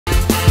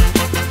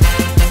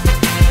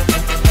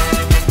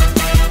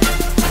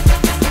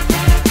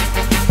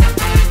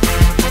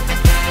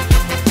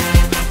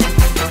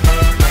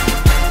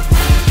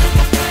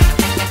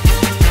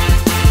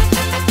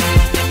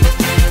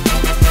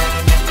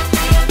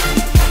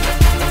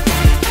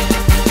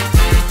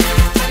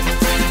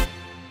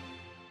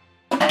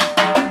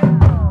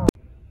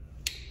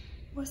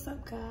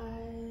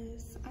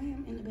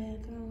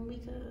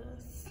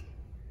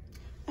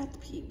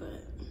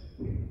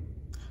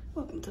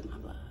Welcome to my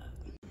vlog.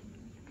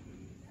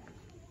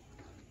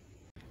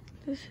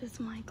 This is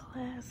my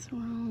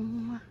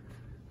classroom.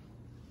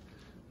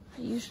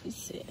 I usually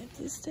sit at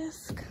this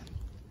desk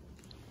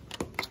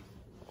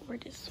or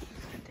this one.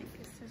 I think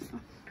it's this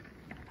one.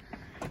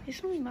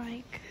 It's only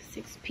like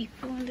 6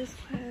 people in this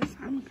class.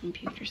 I'm a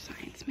computer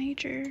science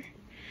major.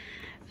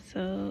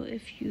 So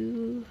if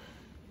you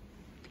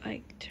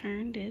like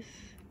turn this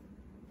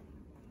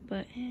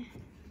button,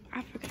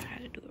 I forgot how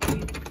to do it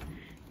right.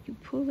 You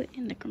pull it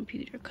and the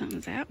computer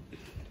comes out.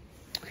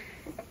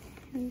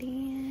 And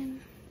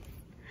then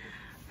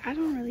I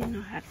don't really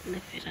know how to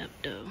lift it up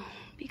though,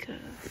 because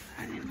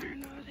I didn't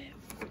learn all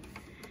that.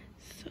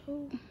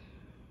 So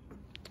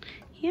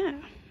yeah,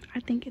 I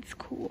think it's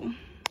cool.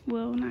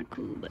 Well, not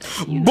cool, but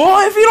you know.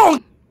 Boy, if you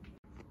don't.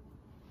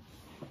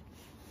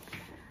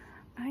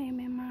 I am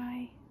in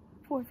my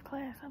 4th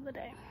class of the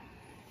day.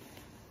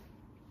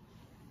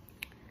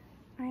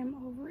 I am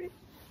over it,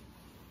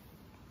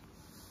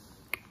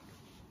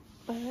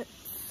 but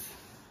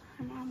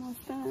I'm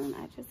almost done.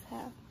 I just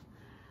have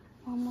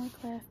one more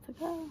class to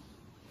go.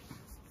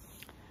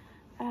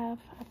 I have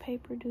a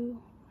paper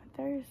due on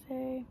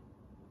Thursday.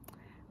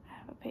 I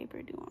have a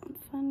paper due on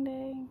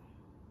Sunday.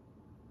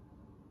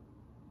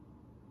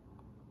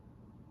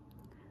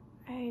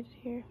 I hate it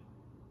here.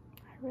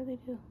 I really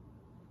do.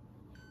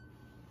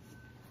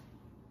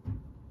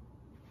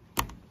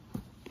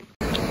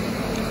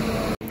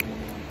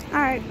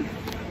 Alright.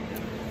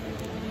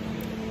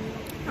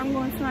 I'm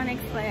going to my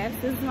next class.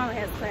 This is my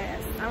last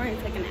class. I'm ready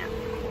to take a nap.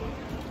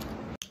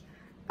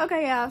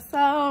 Okay, y'all.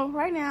 So,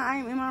 right now, I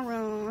am in my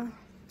room.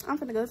 I'm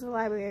finna go to the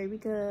library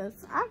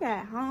because I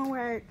got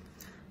homework.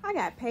 I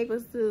got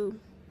papers due.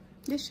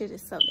 This shit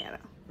is so ghetto.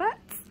 But,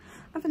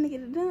 I'm finna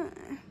get it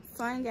done.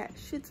 So, I ain't got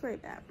shit to worry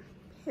about.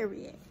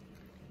 Period.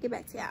 Get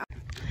back to y'all.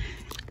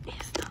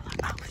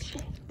 Oh,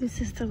 shit.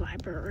 This is the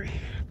library.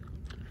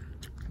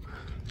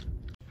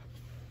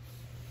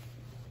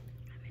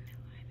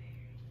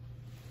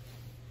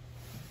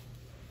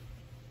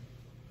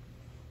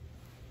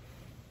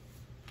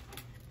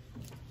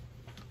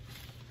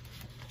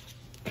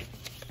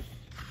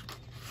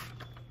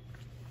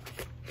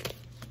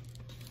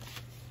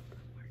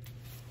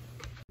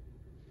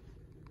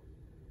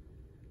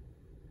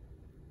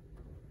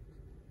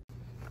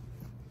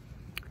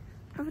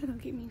 I'm gonna go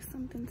get me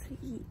something to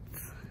eat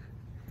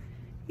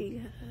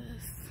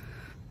because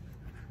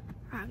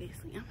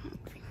obviously I'm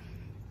hungry.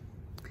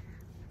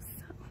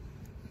 So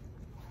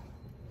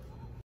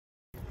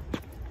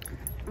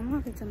I'm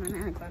walking to my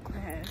 9 o'clock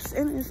class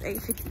and it's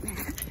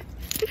 8:59.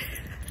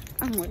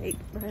 I'm late,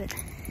 but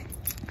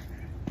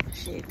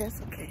shit,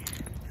 that's okay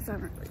because I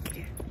don't really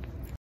care.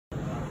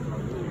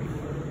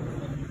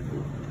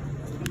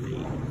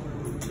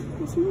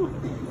 It's not.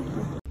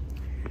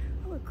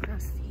 I look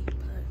crusty,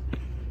 but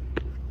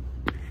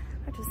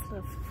I just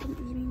left from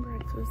eating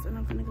breakfast and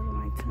I'm gonna go to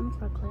my 10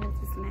 o'clock class.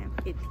 It's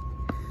 9:50.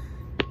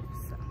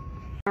 So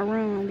my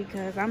room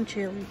because I'm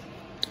chilling.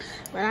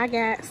 But I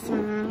got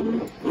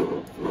some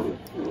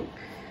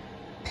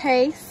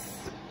paste.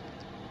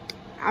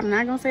 I'm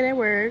not gonna say that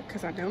word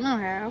because I don't know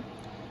how.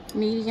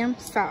 Medium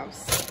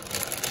sauce.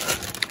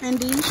 And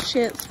these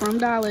chips from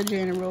Dollar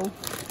General.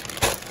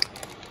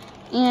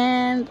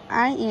 And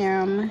I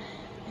am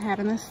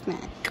having a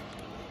snack.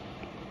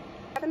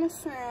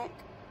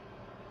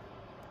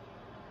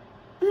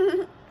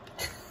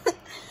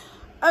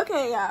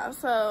 Okay, y'all,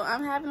 so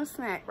I'm having a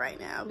snack right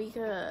now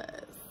because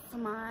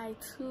my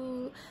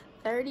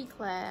 2:30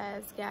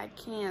 class got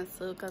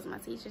canceled because my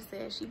teacher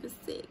said she was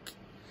sick.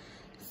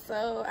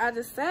 So I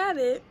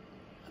decided,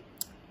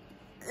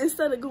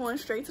 instead of going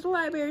straight to the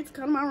library, to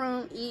come to my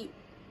room, eat,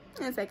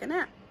 and take a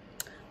nap.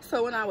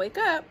 So when I wake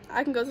up,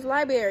 I can go to the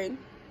library,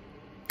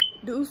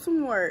 do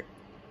some work,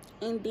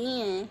 and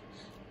then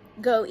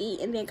go eat,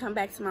 and then come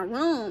back to my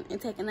room and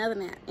take another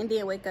nap, and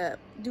then wake up,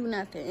 do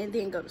nothing, and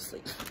then go to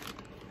sleep.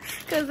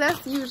 Because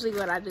that's usually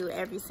what I do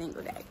every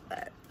single day.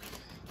 But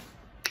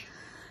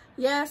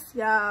yes,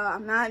 y'all,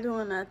 I'm not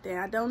doing nothing.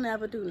 I don't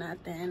ever do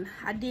nothing.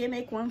 I did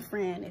make one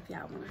friend, if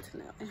y'all wanted to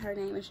know, and her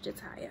name is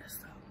Jataya.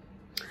 So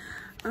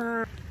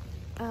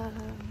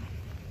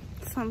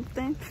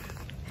something.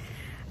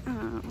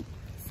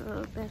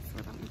 So that's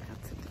what I'm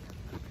about to do.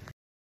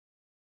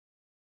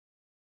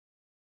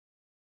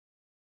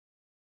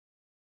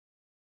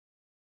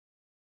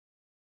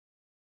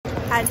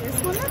 I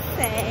just want to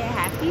say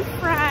happy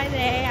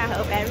Friday. I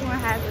hope everyone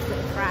has a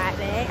good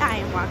Friday. I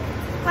am walking to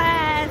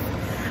class,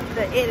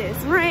 but it is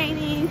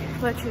raining.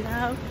 But you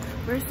know,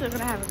 we're still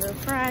going to have a good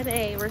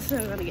Friday. We're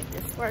still going to get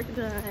this work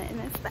done, and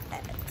that's that.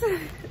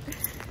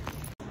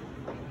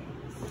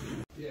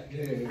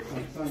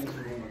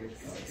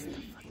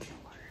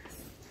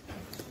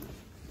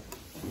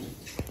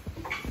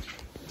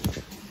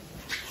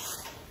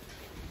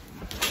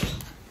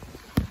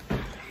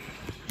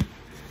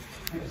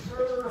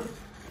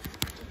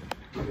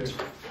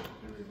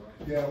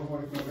 Yeah, we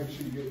want to make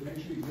sure you get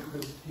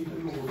this, keep it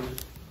in order,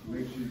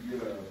 make sure you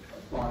get a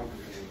body or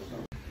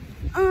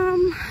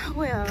something.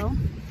 Well,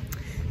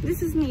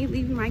 this is me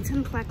leaving my 10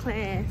 o'clock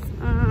class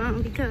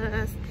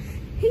because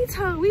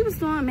we was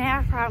doing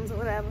math problems or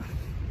whatever.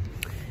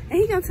 And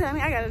he gonna tell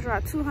me I gotta draw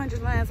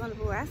 200 lines on the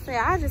board. I said,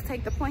 I'll just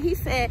take the point. He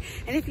said,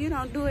 and if you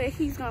don't do it,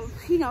 he gonna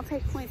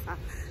take points off.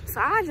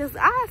 So I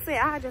said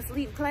I'll just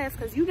leave class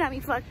because you got me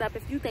fucked up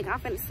if you think I'm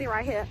finna sit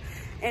right here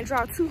and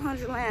draw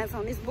 200 lines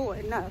on this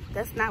board. No,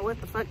 that's not what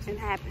the fuck can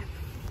happen.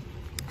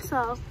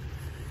 So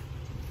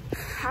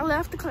I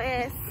left the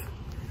class.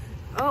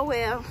 Oh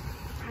well,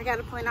 I got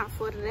a point out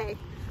for today.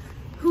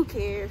 Who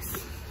cares?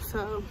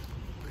 So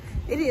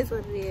it is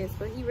what it is,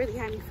 but he really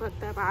had me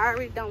fucked up. I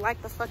already don't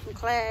like the fucking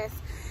class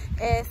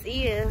as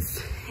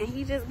is, and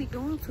he just be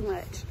doing too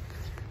much.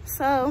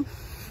 So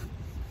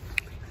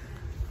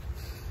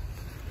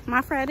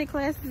my Friday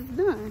class is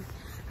done.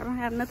 I don't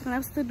have nothing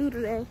else to do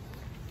today.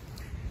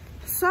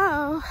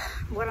 So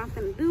what I'm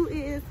gonna do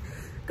is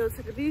go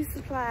to the beauty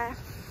supply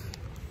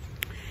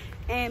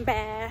and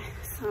buy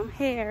some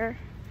hair,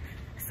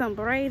 some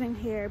braiding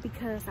hair,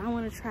 because I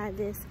want to try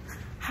this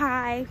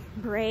high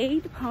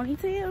braid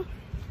ponytail.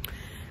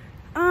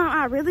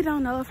 I really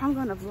don't know if I'm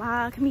gonna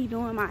vlog me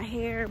doing my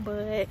hair,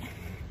 but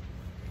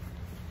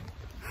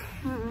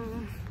I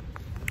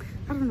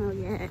don't know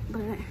yet,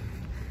 but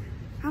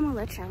I'm gonna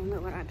let y'all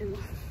know what I do.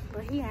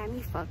 But he had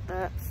me fucked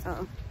up,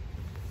 so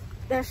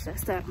that's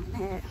just that on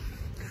that.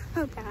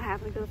 Hope y'all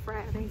having a good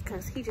Friday,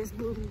 because he just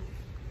blew me.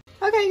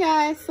 Okay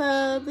guys,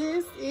 so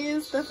this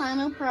is the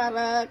final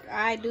product.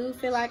 I do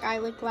feel like I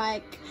look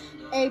like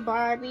a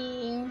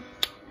Barbie,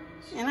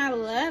 and I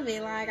love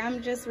it. Like,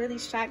 I'm just really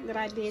shocked that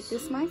I did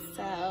this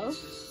myself.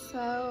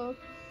 So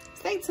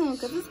stay tuned,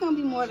 because there's gonna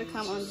be more to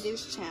come on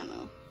this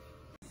channel.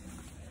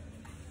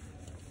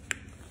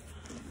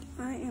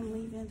 I am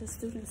leaving the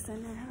student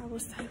center. I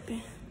was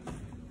typing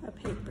a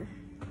paper,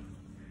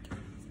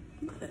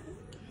 but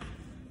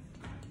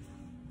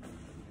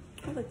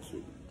I look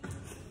cute.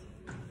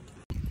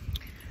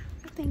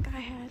 I think I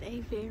had a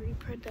very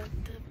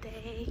productive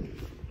day.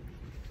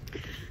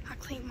 I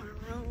cleaned my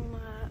room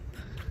up.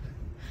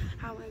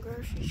 I went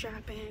grocery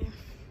shopping.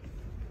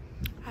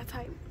 I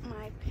typed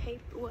my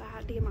paper. Well,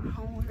 I did my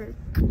homework.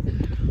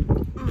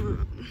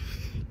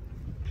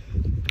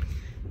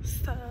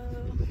 So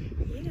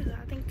yeah,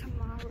 I think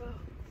tomorrow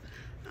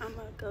I'm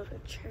gonna go to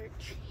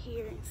church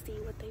here and see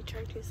what their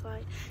church is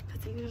like,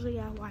 because usually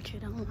I watch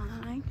it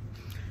online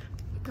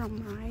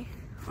from my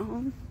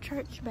own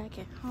church back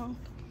at home.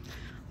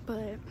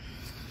 But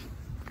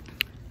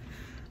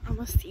I'm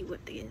gonna see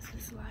what this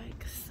is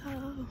like.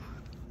 So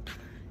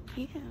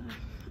yeah,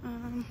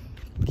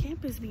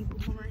 campus be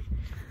boring.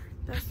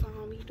 That's why I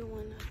don't be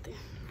doing nothing,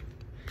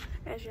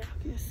 as y'all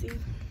can see.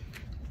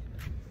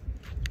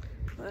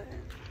 But